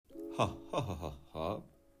Ha ha ha ha ha.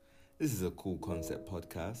 This is a cool concept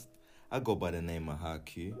podcast. I go by the name of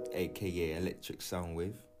Haku, aka Electric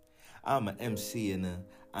Soundwave. I'm an MC and an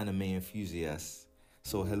anime enthusiast.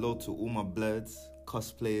 So hello to all my bloods,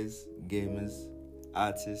 cosplayers, gamers,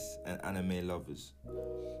 artists, and anime lovers.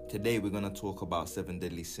 Today we're gonna talk about 7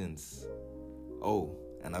 Deadly Sins. Oh,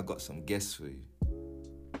 and I got some guests for you.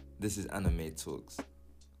 This is Anime Talks.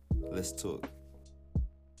 Let's talk.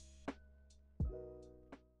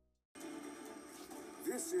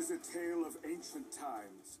 This is a tale of ancient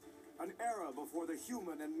times, an era before the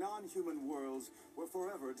human and non-human worlds were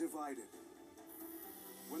forever divided.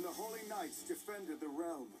 When the Holy Knights defended the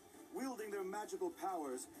realm, wielding their magical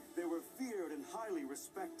powers, they were feared and highly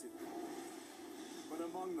respected. But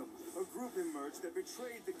among them, a group emerged that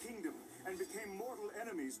betrayed the kingdom and became mortal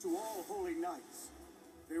enemies to all Holy Knights.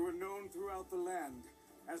 They were known throughout the land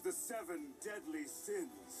as the 7 Deadly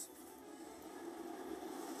Sins.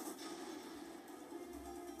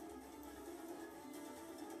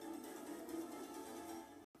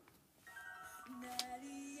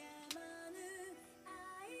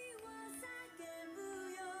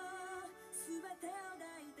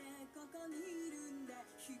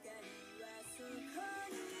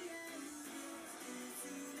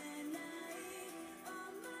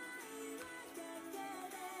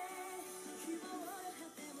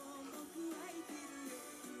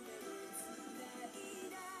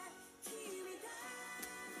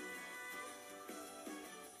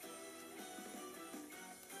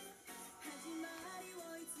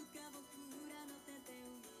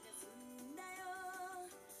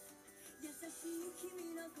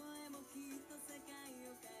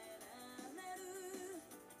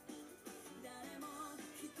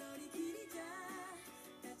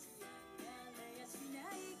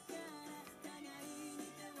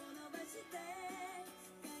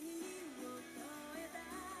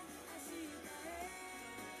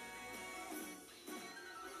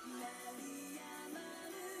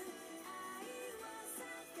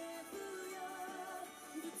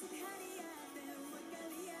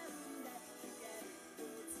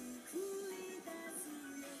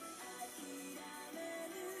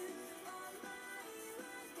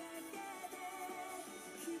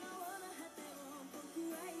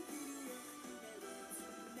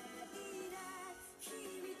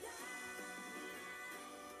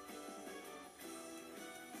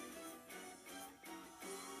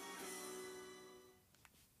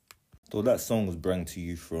 So that song was brought to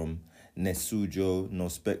you from Nesujo no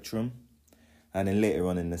Spectrum. And then later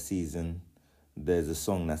on in the season, there's a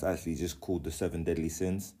song that's actually just called The 7 Deadly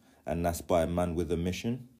Sins. And that's by Man with a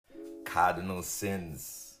Mission. Cardinal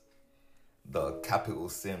sins. The capital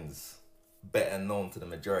sins, better known to the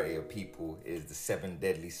majority of people, is the 7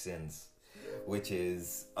 Deadly Sins, which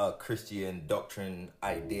is a Christian doctrine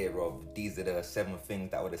idea of these are the 7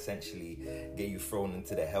 things that would essentially get you thrown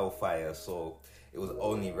into the hellfire. So it was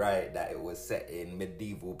only right that it was set in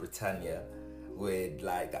medieval Britannia with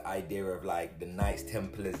like the idea of like the Knights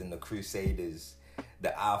Templars and the Crusaders,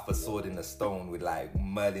 the Arthur sword in the stone with like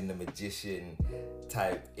Merlin the Magician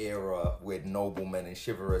type era with noblemen and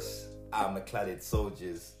chivalrous armor-cladded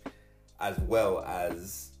soldiers, as well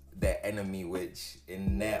as their enemy, which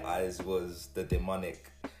in their eyes was the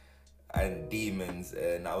demonic and demons,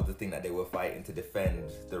 and that was the thing that they were fighting to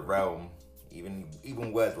defend the realm.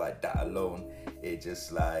 Even words like that alone, it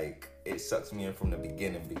just like it sucks me in from the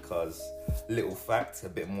beginning, because little fact, a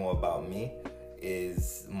bit more about me,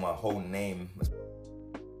 is my whole name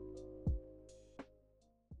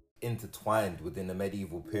intertwined within the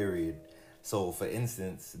medieval period. So for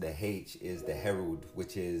instance, the H is the herald,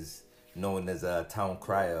 which is known as a town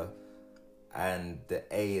crier, and the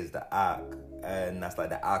A is the Ark, and that's like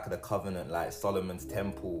the Ark of the Covenant, like Solomon's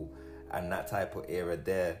temple and that type of era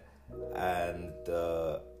there. And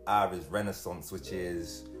the R is Renaissance, which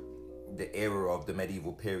is the era of the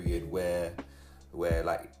medieval period where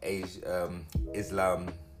like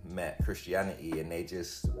Islam met Christianity, and they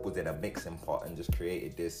just was in a mixing pot and just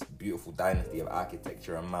created this beautiful dynasty of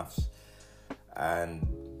architecture and maths. And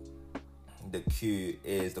the Q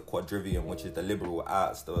is the quadrivium, which is the liberal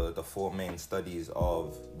arts, the 4 main studies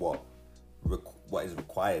of what is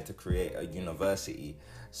required to create a university.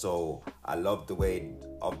 So I love the way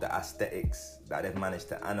of the aesthetics that they've managed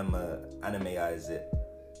to animeize it.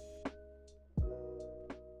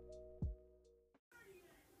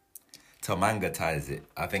 To mangatize it,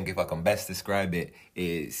 I think if I can best describe it,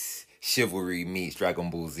 it's chivalry meets Dragon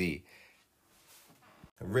Ball Z.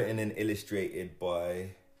 Written and illustrated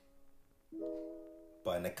by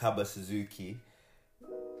Nakaba Suzuki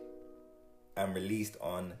and released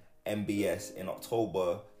on MBS in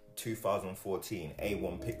October 2014,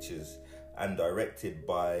 A1 Pictures, and directed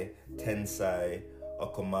by Tensai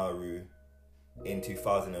Okomaru in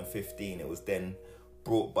 2015. It was then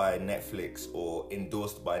brought by Netflix or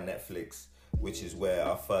endorsed by Netflix, which is where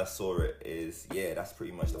I first saw it. That's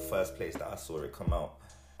pretty much the first place that I saw it come out.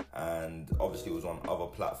 And obviously it was on other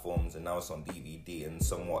platforms, and now it's on DVD, and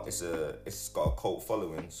somewhat it's got a cult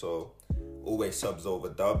following, so always subs over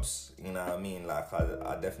dubs, you know what I mean? Like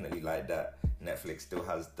I definitely like that Netflix still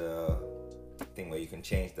has the thing where you can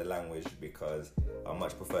change the language, because I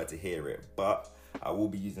much prefer to hear it. But I will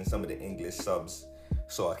be using some of the English subs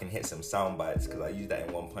so I can hit some sound bites, because I use that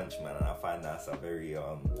in One Punch Man, and I find that's a very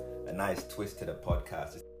a nice twist to the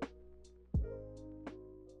podcast.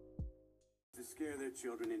 To scare their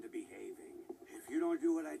children into behaving. If you don't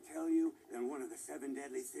do what I tell you, then one of the 7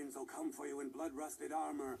 deadly sins will come for you in blood-rusted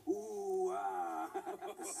armor. Ooh, ah.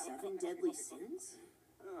 The 7 deadly sins?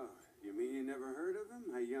 Oh, you mean you never heard of them,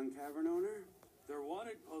 a young tavern owner? Their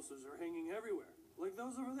wanted posters are hanging everywhere, like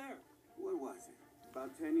those over there. What was it?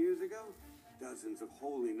 About 10 years ago? Dozens of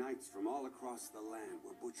holy knights from all across the land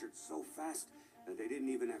were butchered so fast that they didn't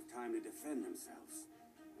even have time to defend themselves.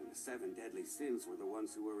 And the 7 deadly sins were the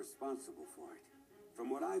ones who were responsible for it. From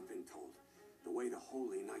what I've been told, the way the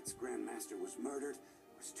Holy Knight's Grand Master was murdered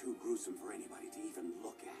was too gruesome for anybody to even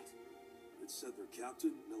look at. It said their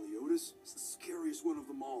captain, Meliodas, is the scariest one of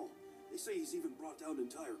them all. They say he's even brought down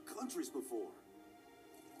entire countries before.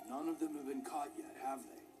 None of them have been caught yet, have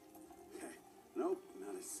they? Nope,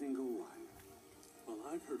 not a single one. Well,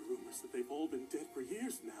 I've heard rumors that they've all been dead for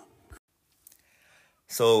years now.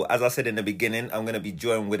 So, as I said in the beginning, I'm going to be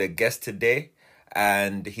joined with a guest today,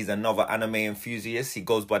 and he's another anime enthusiast. He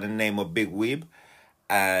goes by the name of Big Weeb,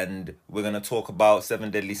 and we're going to talk about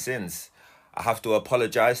 7 Deadly Sins. I have to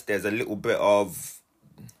apologize. There's a little bit of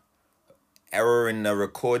error in the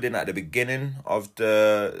recording at the beginning of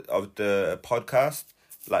the podcast,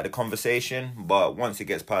 like the conversation, but once it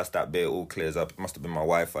gets past that bit, it all clears up. It must have been my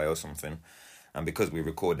Wi-Fi or something, and because we're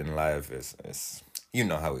recording live, it's you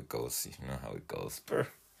know how it goes.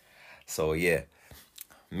 So yeah,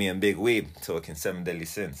 me and Big Weeb talking 7 Deadly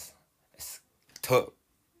Sins. It's tough.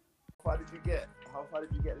 How far did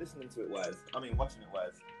you get listening to it wise? I mean, watching it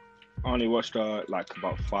wise. I only watched like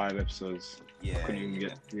about 5 episodes. Yeah.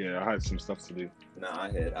 I had some stuff to do. Nah, I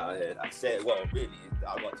heard. I said, well, really,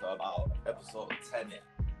 I got to about episode 10.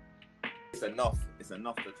 It's enough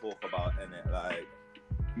to talk about, innit? Like,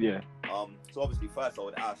 yeah. So obviously, first I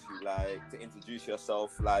would ask you, like, to introduce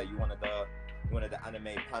yourself. Like, you one of the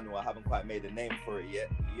anime panel. I haven't quite made a name for it yet.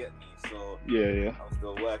 You get me? So Yeah. I'm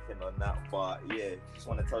still working on that. But yeah, just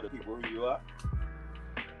want to tell the people who you are.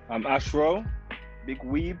 I'm Ashro, Big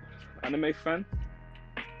Weeb, anime fan.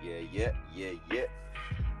 Yeah.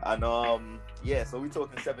 And so we're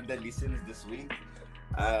talking 7 Deadly Sins this week,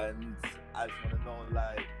 and I just want to know,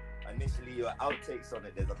 like, initially your outtakes on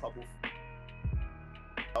it. There's a couple.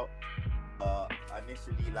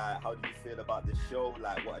 Initially, like, how do you feel about the show?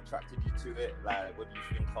 Like, what attracted you to it? Like, what do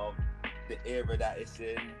you think of the era that it's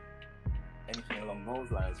in? Anything along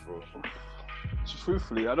those lines, bro?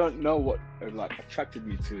 Truthfully, I don't know what like attracted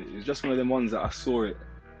me to it. It was just one of them ones that I saw it,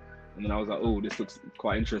 and then I was like, oh, this looks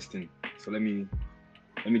quite interesting. So let me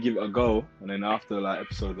give it a go. And then after like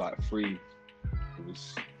episode 3, it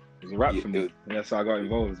was a wrap for me. And that's how I got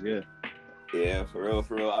involved. Yeah. Yeah, for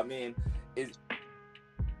real. I mean, it's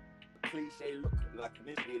cliche look. Like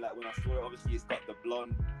initially, like when I saw it, obviously it's got the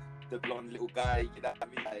blonde little guy. You know what I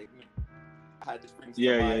mean? Like, I just brings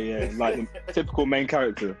to mind. Yeah. Like the typical main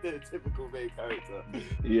character. The typical main character.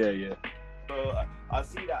 Yeah. So I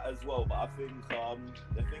see that as well, but I think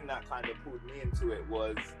the thing that kind of pulled me into it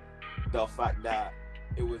was the fact that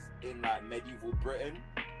it was in like medieval Britain.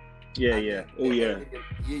 Yeah.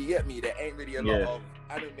 You get me? There ain't really a lot of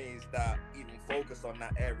animes that even focus on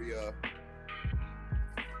that area.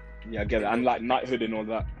 Yeah, I get it. And like knighthood and all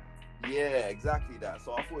that. Yeah, exactly that.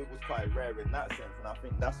 So I thought it was quite rare in that sense, and I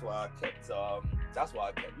think that's why I kept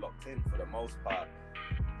locked in for the most part.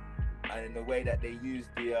 And in the way that they use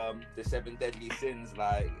the 7 Deadly Sins,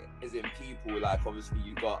 like, is in people. Like, obviously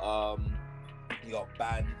you got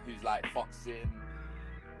Ban, who's like Foxin,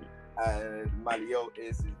 and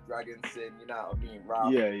Meliodas is Dragon Sin. You know what I mean?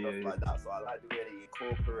 Stuff like that. So I like the way they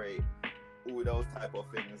incorporate all those type of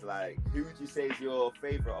things. Like, who would you say is your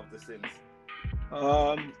favorite of the Sins?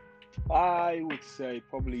 I would say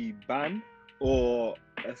probably Ban or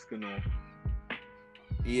Escanor.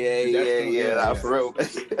 Yeah, for real.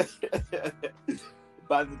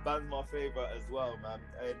 Ban's my favorite as well, man.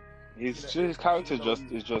 And his character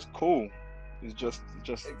is just cool. It's just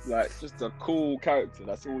a cool character.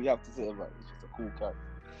 That's all you have to say about it. It's just a cool character.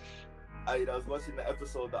 I was watching the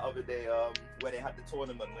episode the other day when they had the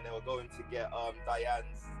tournament when they were going to get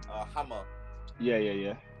Diane's hammer. Yeah.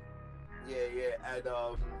 Yeah, and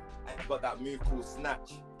got that move called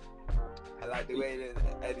Snatch. I like the way that,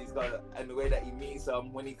 and he's got, and the way that he meets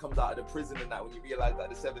when he comes out of the prison and that, when you realise that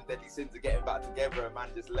the 7 deadly sins are getting back together, and man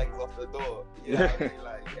just legs off the door. You know what I mean?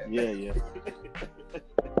 Like, yeah.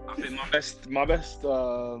 I think my best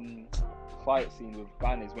fight scene with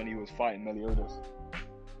Ban is when he was fighting Meliodas.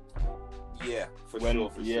 Yeah, for when,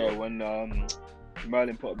 sure. When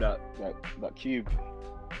Merlin put up that cube.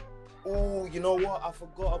 Oh, you know what? I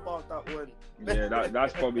forgot about that one. Yeah,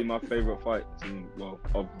 that's probably my favourite fight scene,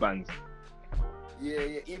 of Ban's.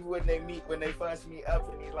 Yeah. Even when they first meet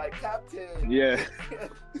up, and he's like, "Captain." Yeah.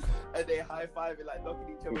 And they high five and like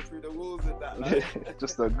knocking each other through the walls and that. Like.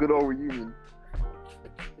 Just a good old reunion.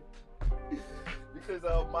 Because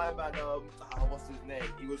my man, what's his name?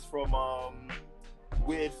 He was from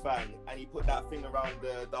Weird Fang, and he put that thing around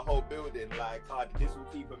the whole building, like, this will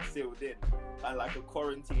keep them sealed in, and like a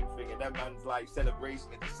quarantine thing, and that man's like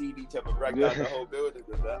celebration and seeing each other break down the whole building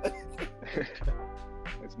with that.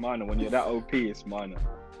 It's minor. When you're that OP, it's minor.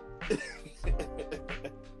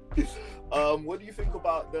 What do you think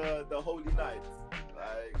about the Holy Knights?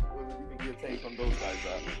 Like, what do you think your take on those guys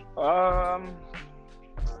are?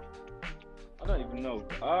 I don't even know.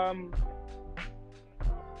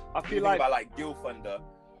 I feel like about like Gilthunder.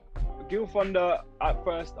 Gilthunder, at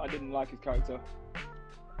first I didn't like his character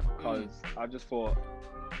because I just thought,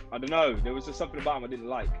 I don't know, there was just something about him I didn't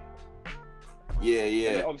like. Yeah.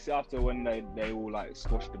 And obviously after when they all like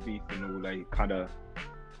squashed the beef and all, they kind of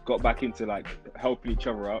got back into like helping each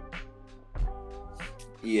other up.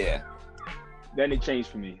 Yeah. Then it changed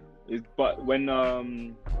for me. But when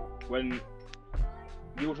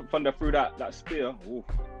Gilthunder threw that spear, oof.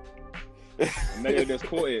 Meliodas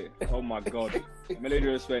caught it. Oh my god.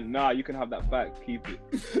 Meliodas went, nah, you can have that back, keep it.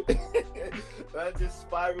 Man just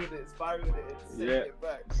spiraled it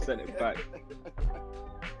and sent it back.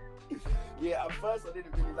 Yeah, at first I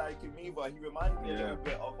didn't really like him either. He reminded me a little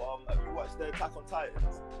bit of have you watched the Attack on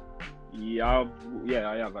Titans? Yeah,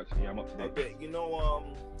 I have actually. I'm up to date. A bit. You know,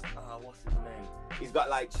 what's his name? He's got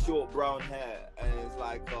like short brown hair and it's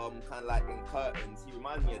like kind of like in curtains. He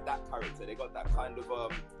reminds me of that character. They got that kind of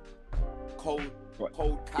cold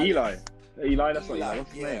Eli, that's not Eli.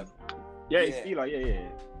 What's his name? Yeah, it's Eli.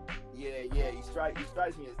 Yeah. He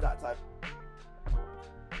strikes me as that type of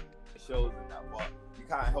shows and that, but you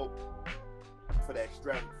can't help for their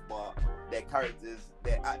strength, but their characters,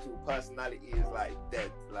 their actual personality is like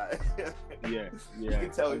dead. Like yeah, you can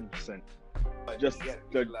tell 100%. Just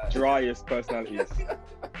the driest personalities.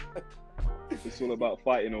 It's all about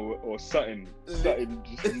fighting or something, just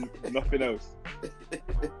nothing else.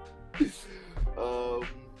 Well,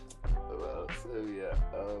 so yeah.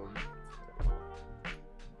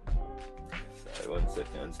 Sorry, 1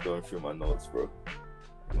 second. I'm just going through my notes, bro.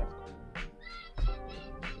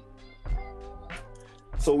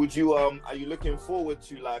 So would you are you looking forward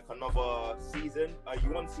to like another season? Are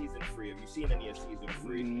you on season 3? Have you seen any of season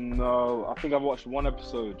 3? No, I think I've watched one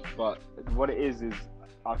episode, but what it is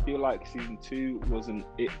I feel like season 2 wasn't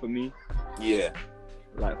it for me. Yeah.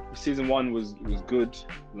 Like season 1 was good,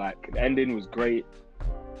 like the ending was great,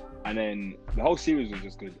 and then the whole series was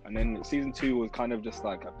just good, and then season 2 was kind of just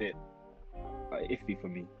like a bit iffy for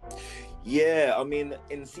me. Yeah, I mean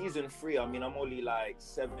in season 3, I mean I'm only like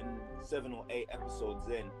 7 or 8 episodes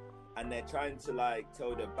in, and they're trying to like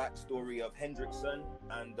tell the backstory of Hendrickson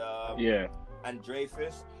and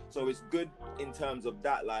Dreyfus, so it's good in terms of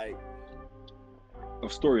that, like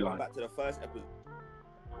of storyline. Back to the first episode,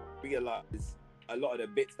 realize a lot of the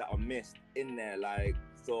bits that are missed in there, like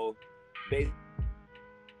so basically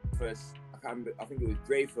first I think it was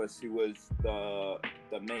Dreyfus who was the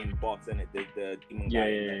main boss in it, the demon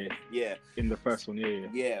guy. Yeah. In the first one,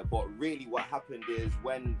 Yeah, but really what happened is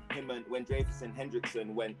when Dreyfus and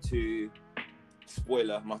Hendrickson went to,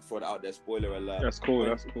 spoiler, I must throw it out there, spoiler alert. That's cool.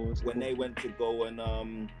 When they went to go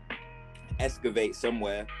and excavate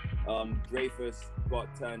somewhere, Dreyfus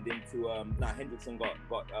got turned into Hendrickson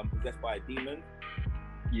got possessed by a demon.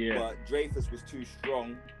 Yeah. But Dreyfus was too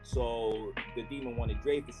strong, so the demon wanted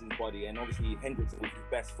Dreyfus's body, and obviously Hendrickson was his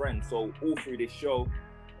best friend. So all through this show,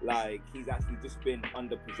 like he's actually just been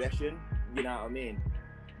under possession. You know what I mean?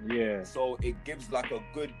 Yeah. So it gives like a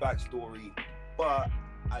good backstory, but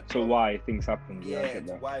why things happen? Yeah,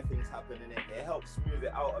 why things happen, and it helps smooth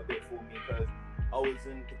it out a bit for me because I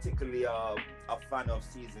wasn't particularly a fan of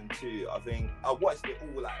season 2. I think I watched it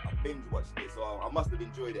all, like I binge watched it, so I must have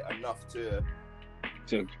enjoyed it enough to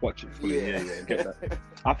to watch it fully. Yeah, I get that.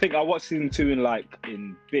 I think I watched season 2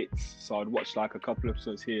 in bits, so I'd watch like a couple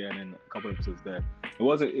episodes here and then a couple episodes there.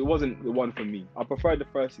 It wasn't the one for me. I preferred the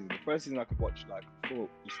first season. The first season I could watch like full,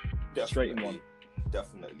 just straight in one.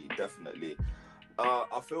 Definitely.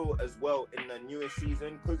 I feel as well in the newest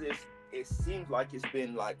season, because it seems like it's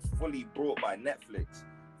been like fully brought by Netflix,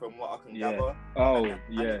 from what I can gather.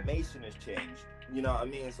 Animation has changed. You know what I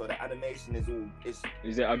mean? So the animation is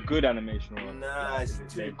it a good animation or nah, it's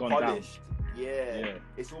too polished. Yeah.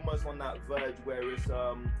 It's almost on that verge where it's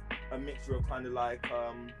a mixture of kind of like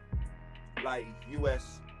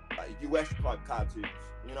US type cartoons.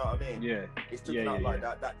 You know what I mean? Yeah. It's taking out like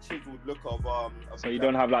that chiseled look of so you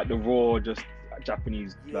don't have like the raw just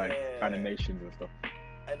Japanese like animations and stuff.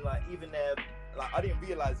 And like even there, like I didn't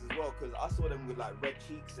realize as well, because I saw them with like red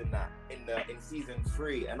cheeks and that in season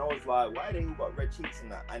 3, and I was like, why they all got red cheeks and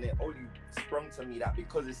that? And it only sprung to me that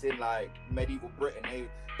because it's in like medieval Britain,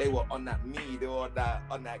 they were on that they were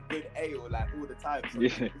on that good ale like all the time. So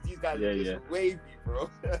these guys are just wavy, bro.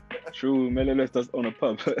 True, Melilus does own a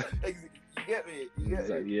pub. You get me? Yeah.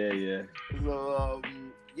 So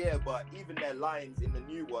but even their lines in the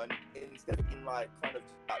new one, instead of being like kind of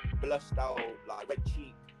like blushed out like red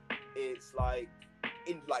cheek, it's like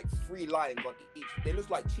in like 3 lines on each. They look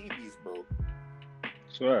like chibis, bro.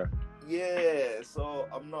 Sure. Yeah, so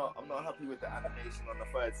I'm not happy with the animation on the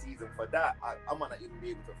 3rd season. For that, I might not even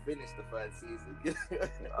be able to finish the 3rd season.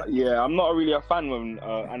 I'm not really a fan when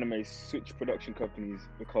anime switch production companies,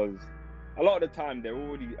 because a lot of the time they're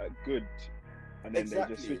already good, and then they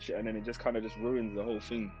just switch it, and then it just kind of just ruins the whole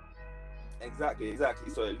thing. Exactly.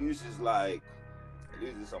 So it loses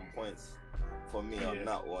some points for me on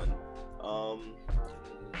that one.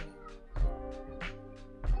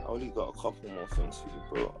 I only got a couple more things for you,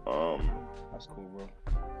 bro. That's cool, bro.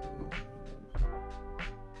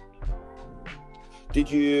 Did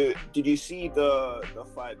you see the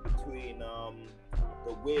fight between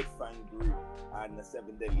the Weird Fang group and the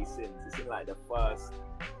 7 Deadly Sins? It's in like the first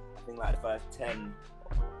 10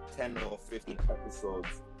 or 15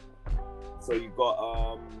 episodes. So you got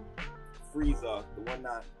Frieza, the one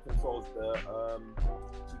that controls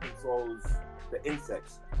she controls the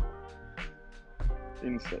insects. The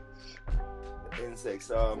insects.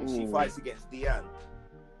 She fights against Dian.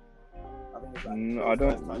 I think it's like I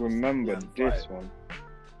don't remember this one.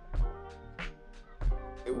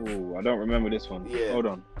 I don't remember this one. Yeah. Hold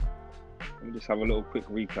on. Let me just have a little quick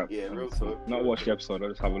recap. Yeah, real quick. Not watch the episode, I'll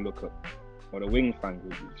just have a look at the Wing Fang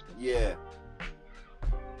group. Yeah.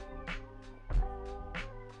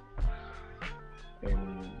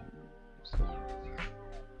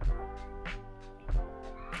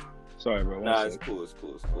 Sorry, bro. Nah, it's cool.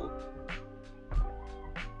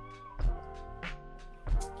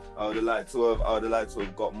 I would have liked to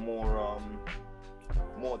have got more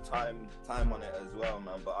time on it as well,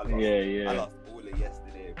 man. But I lost all of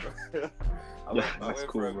yesterday, bro. I went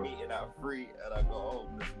for a meeting at 3 and I got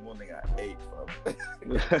home this morning at 8, bro.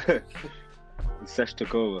 The sesh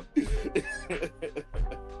took over.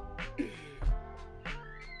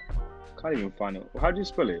 Can't even find it. How do you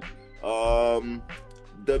spell it? Weird.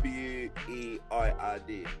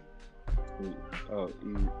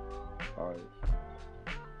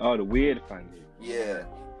 Oh, the Weird Fang. Yeah.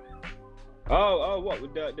 Oh, what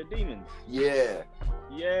with the demons? Yeah.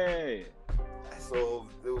 So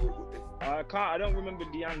I don't remember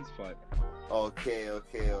Dian's fight. Okay.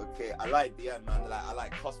 I like Dian, man. I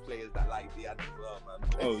like cosplayers that like Dian as well, man.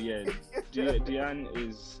 Oh yeah, Dian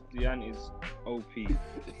is OP.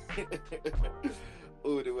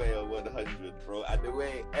 All the way on 100, bro. And the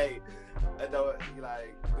way, the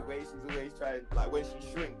way she's always trying, like when she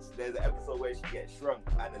shrinks, there's an episode where she gets shrunk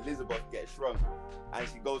and Elizabeth gets shrunk, and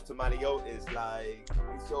she goes to Maliotis, like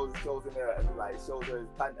it shows her and like shows her his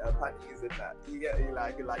panties and that. You get you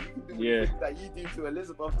like you can do the things that you do to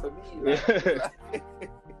Elizabeth to me. Like.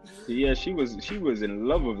 Yeah, she was in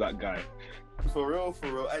love with that guy. For real,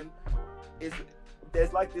 and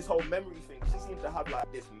there's like this whole memory thing. She seems to have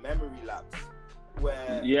like this memory lapse.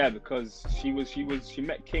 Where because she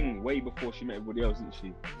met King way before she met everybody else, didn't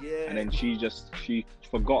she? Yeah. And then she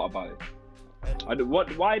forgot about it.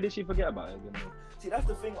 Why did she forget about it again? See, that's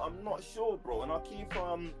the thing. I'm not sure, bro. And I keep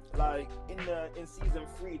like in season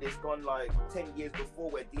 3, there's gone like 10 years before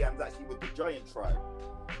where Dian's actually with the Giant Tribe.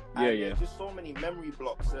 And there's just so many memory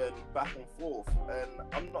blocks and back and forth, and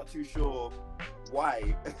I'm not too sure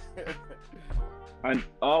why. And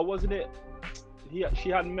wasn't it? She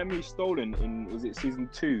had memory stolen in, was it season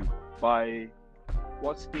 2 by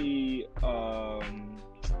what's this?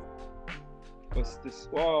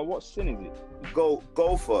 What sin is it?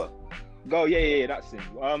 Gopher. Go, yeah, that's it.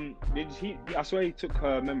 Did he? I swear he took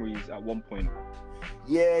her memories at one point.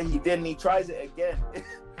 Yeah, he did. And he tries it again.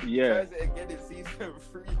 Yeah. He tries it again in season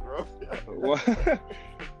 3, bro. What?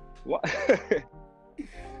 What?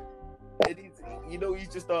 And he's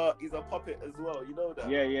just he's a puppet as well. You know that.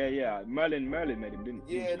 Yeah. Merlin made him, didn't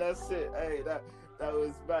he? Yeah, that's it. Hey, that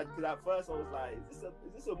was bad. Because at first I was like, is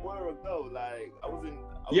this a boy or a girl? Like I wasn't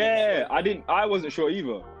Yeah, sure. I wasn't sure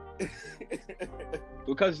either.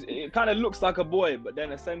 Because it kind of looks like a boy, but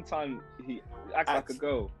then at the same time he acts like a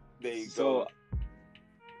girl. There you So go.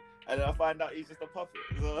 And then I find out he's just a puppet.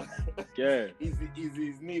 So yeah, he's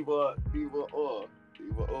neither or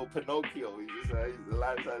Pinocchio. He's a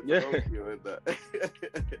lifetime Yeah. Pinocchio in that.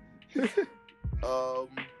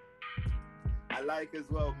 I like as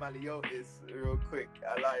well Meliodas real quick.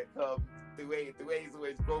 I like the way he's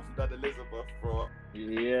always going for that Elizabeth, bro.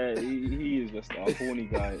 yeah, he is just a horny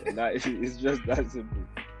guy. It's just that simple.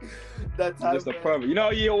 That He's time, just a pervert. You know,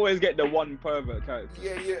 you always get the one pervert character.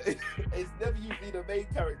 Yeah. It's never usually the main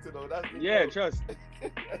character though. That's the Yeah, joke. trust.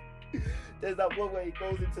 There's that one where he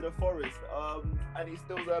goes into the forest, and he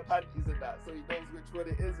steals her panties and that, so he knows which one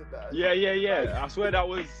it is and that. Yeah. I swear that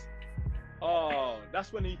was. Oh,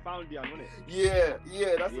 that's when he found Dion, wasn't it?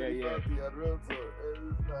 Yeah, that's what he Yeah. found the real talk.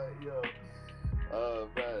 It's like, yo, oh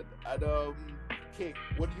man. And King,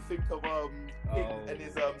 what do you think of King and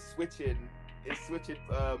his switching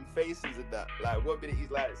faces and that? Like 1 minute he's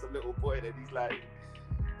like some little boy, then he's like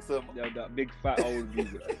some. Yeah, that big fat old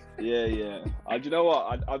geezer. Yeah. Do you know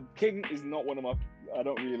what? King is not one of my. I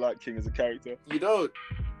don't really like King as a character. You don't?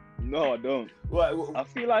 No, I don't. What? I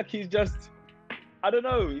feel like he's just. I don't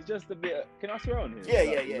know. He's just a bit. Can I swear on him?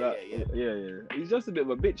 Yeah. He's just a bit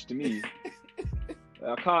of a bitch to me.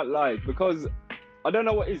 I can't lie because I don't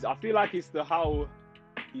know what it is. I feel like it's how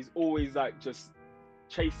he's always like just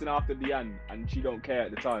chasing after Diane and she don't care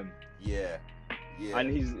at the time. Yeah.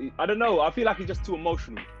 And I don't know. I feel like he's just too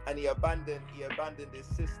emotional. And he abandoned his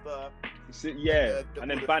sister. Yeah. And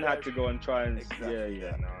And then the Ban had fairy- to go and try and. Exactly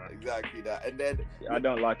Yeah. that. No. Exactly that. And then I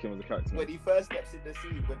don't like him as a character. when he first steps in the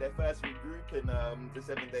scene, when they're first regrouping the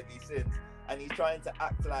 7 Deadly Sins, and he's trying to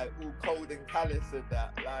act like all cold and callous and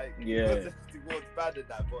that, like Yeah. towards bad and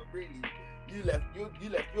that, but really you left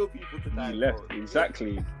your people to die. He left bro.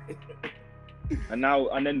 exactly. And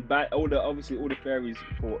then all the fairies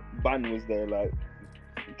thought Ban was there like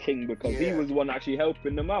King because he Yeah. was the one actually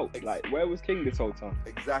helping them out. Like where was King this whole time?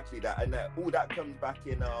 Exactly that, and all that comes back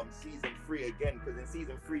in season 3 again, because in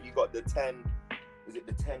season 3 you got the 10. Was it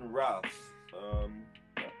the 10 Ralphs?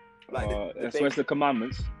 Like That's where's the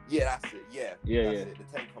commandments. Yeah, that's it. Yeah, Yeah. It,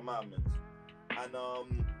 the 10 Commandments, and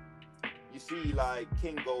you see like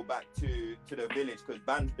King go back to the village because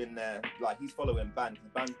Ban's been there. Like he's following Ban because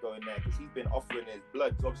Ban's going there because he's been offering his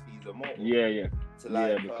blood. 'Cause obviously he's immortal. Yeah. To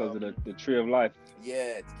like, because of the tree of life.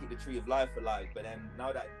 Yeah, to keep the tree of life alive. But then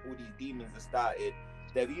now that all these demons have started,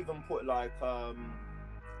 they've even put like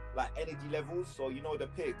energy levels. So you know the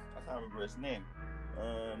pig. I can't remember his name.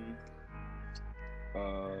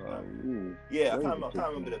 Yeah, I can't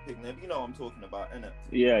remember the pig name. You know what I'm talking about, innit?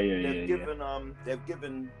 Yeah. They've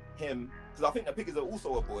given him, because I think the pig is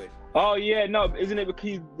also a boy. Oh yeah, no, isn't it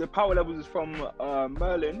because the power levels is from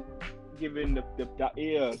Merlin giving that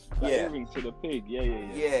earring to the pig? Yeah.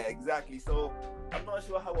 Yeah, exactly. So I'm not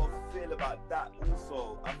sure how I feel about that.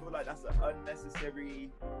 Also, I feel like that's an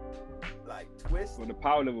unnecessary like twist. Well, the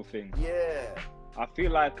power level thing. Yeah. I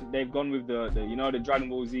feel like they've gone with the the Dragon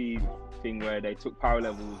Ball Z thing where they took power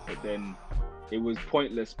levels, but then it was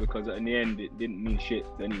pointless because in the end it didn't mean shit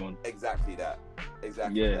to anyone. Exactly that.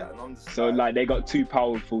 Yeah. That. And I'm just So like they got too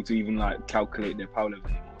powerful to even like calculate their power level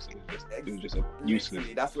anymore. So it was just useless.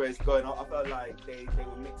 Literally, that's where it's going on. I felt like they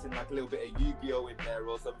were mixing like a little bit of Yu-Gi-Oh in there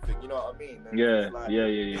or something. You know what I mean? And Yeah, it's like, yeah.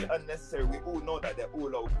 It's unnecessary. We all know that they're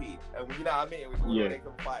all OP, and you know what I mean. We all know they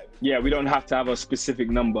can fight. Yeah, we don't have to have a specific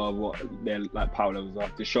number of what their like power levels are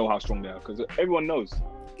to show how strong they are, because everyone knows.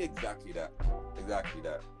 Exactly that.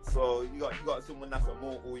 So you got someone that's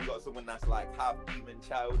immortal. You got someone that's like half demon,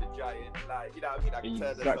 child, a giant. Like you know what I mean? That can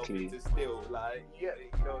turn themselves into steel. Like you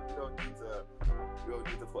don't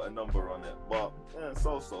need to put a number on it. But yeah,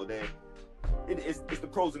 it's the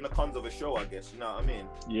pros and the cons of a show, I guess. You know what I mean?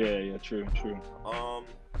 Yeah, true.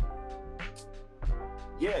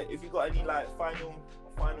 Yeah. If you got any like final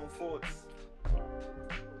thoughts.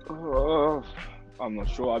 I'm not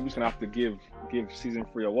sure. I'm just gonna have to give season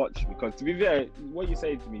 3 a watch, because to be fair, what you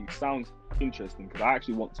say to me sounds interesting, because I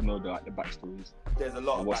actually want to know the backstories. There's a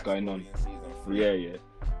lot of what's going on in season 3. Yeah.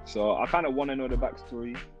 So I kind of want to know the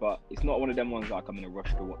backstory, but it's not one of them ones like I'm in a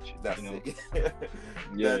rush to watch it. That's you know? it.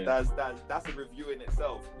 Yeah. That's a review in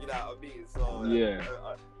itself. You know what I mean? So Yeah.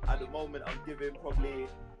 At the moment, I'm giving probably,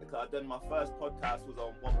 because I've done my first podcast was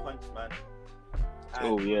on One Punch Man. And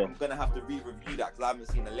Oh, yeah. I'm gonna have to re-review that because I haven't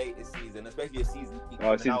seen the latest season, especially a season.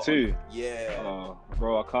 Oh, season 2. Yeah. Oh,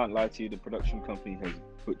 bro, I can't lie to you. The production company has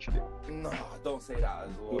butchered it. No, don't say that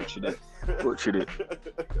as well. Butchered it.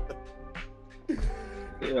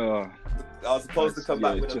 Yeah. I was supposed to come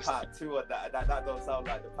back with just a part 2 of that. That don't sound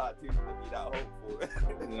like the part 2 is gonna be that hopeful.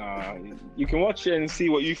 Nah, you can watch it and see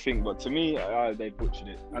what you think, but to me, they butchered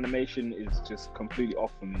it. Animation is just completely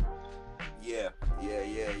off for me. Yeah.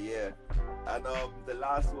 And the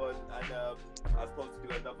last one, and I was supposed to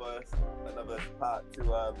do another part to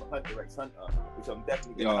Hunter x Hunter, which I'm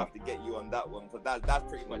definitely gonna have to get you on that one, because that's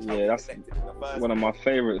pretty much how we that's connected in the first one of my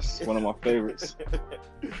favorites.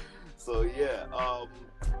 So yeah,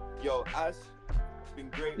 yo Ash, it's been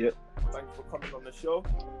great. Yep. Thank you for coming on the show.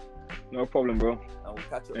 No problem, bro. And we'll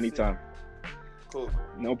catch up Anytime. Soon. Cool.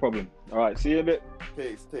 No problem. All right, see you in a bit.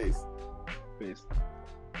 Peace. Peace.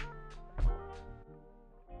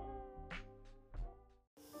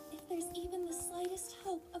 If there's even the slightest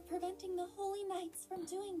hope of preventing the Holy Knights from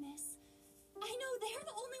doing this, I know they're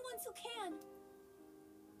the only ones who can.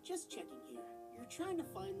 Just checking here. You're trying to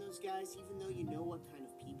find those guys even though you know what kind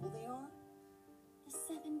of people they are? The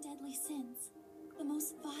 7 deadly sins, the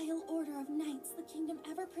most vile order of knights the kingdom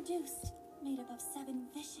ever produced, made up of 7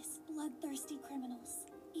 vicious, bloodthirsty criminals,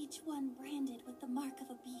 each one branded with the mark of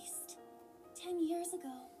a beast. 10 years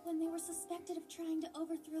ago, when they were suspected of trying to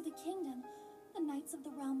overthrow the kingdom, the Knights of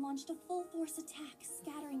the Realm launched a full-force attack,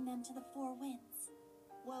 scattering them to the 4 winds.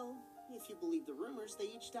 Well, if you believe the rumors, they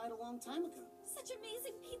each died a long time ago. Such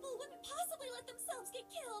amazing people wouldn't possibly let themselves get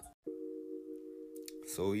killed.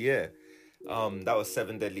 So yeah, that was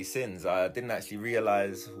 7 Deadly Sins. I didn't actually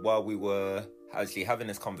realize while we were actually having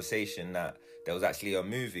this conversation that there was actually a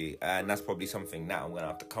movie, and that's probably something that I'm gonna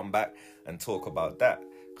have to come back and talk about that,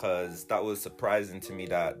 because that was surprising to me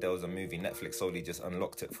that there was a movie. Netflix solely just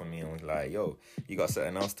unlocked it for me and was like, yo, you got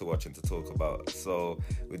something else to watch and to talk about. So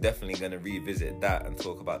we're definitely going to revisit that and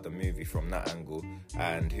talk about the movie from that angle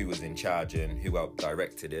and who was in charge and who helped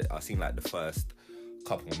directed it. I've seen like the first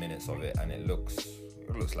couple minutes of it, and it looks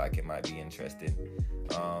like it might be interesting.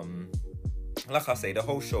 Like I say, the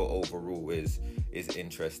whole show overall is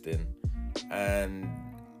interesting, and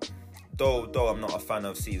though I'm not a fan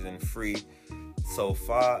of season 3 so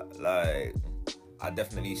far, like, I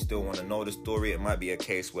definitely still want to know the story. It might be a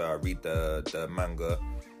case where I read the manga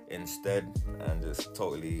instead and just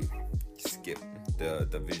totally skip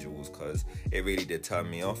the visuals, because it really did turn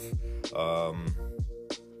me off.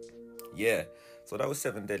 Yeah, so that was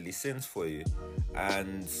 7 Deadly Sins for you,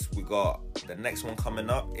 and we got the next one coming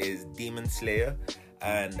up is Demon Slayer.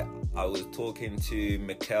 And I was talking to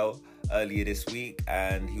Mikkel earlier this week,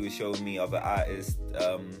 and he was showing me other artists,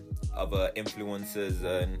 other influencers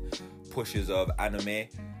and pushers of anime,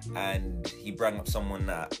 and he brought up someone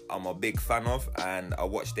that I'm a big fan of, and I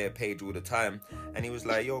watch their page all the time, and he was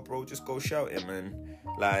like, yo bro, just go shout him and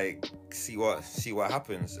like see what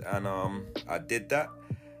happens. And I did that,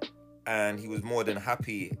 and he was more than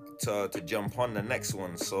happy to jump on the next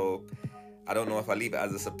one. So I don't know if I leave it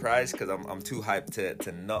as a surprise, because I'm too hyped to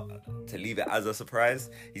not to leave it as a surprise.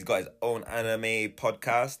 He's got his own anime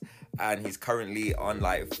podcast, and he's currently on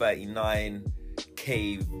like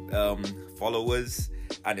 39k followers,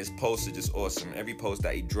 and his posts are just awesome. Every post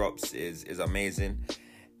that he drops is amazing.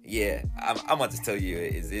 Yeah, I'm about to tell you,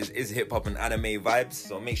 it's hip hop and anime vibes.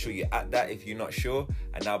 So make sure you're at that if you're not sure,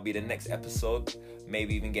 and that'll be the next episode.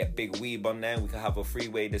 Maybe even get Big Weeb on there. We can have a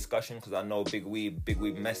three-way discussion, because I know Big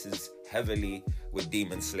Weeb messes heavily with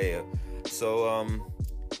Demon Slayer. So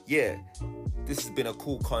yeah, this has been a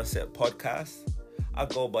Cool Concept podcast. I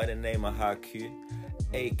go by the name of Haku,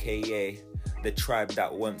 aka the tribe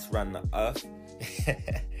that once ran the earth.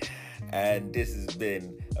 And this has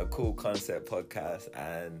been a Cool Concept podcast,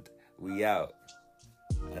 and we out.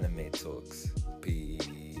 Anime Talks.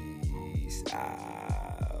 Peace out.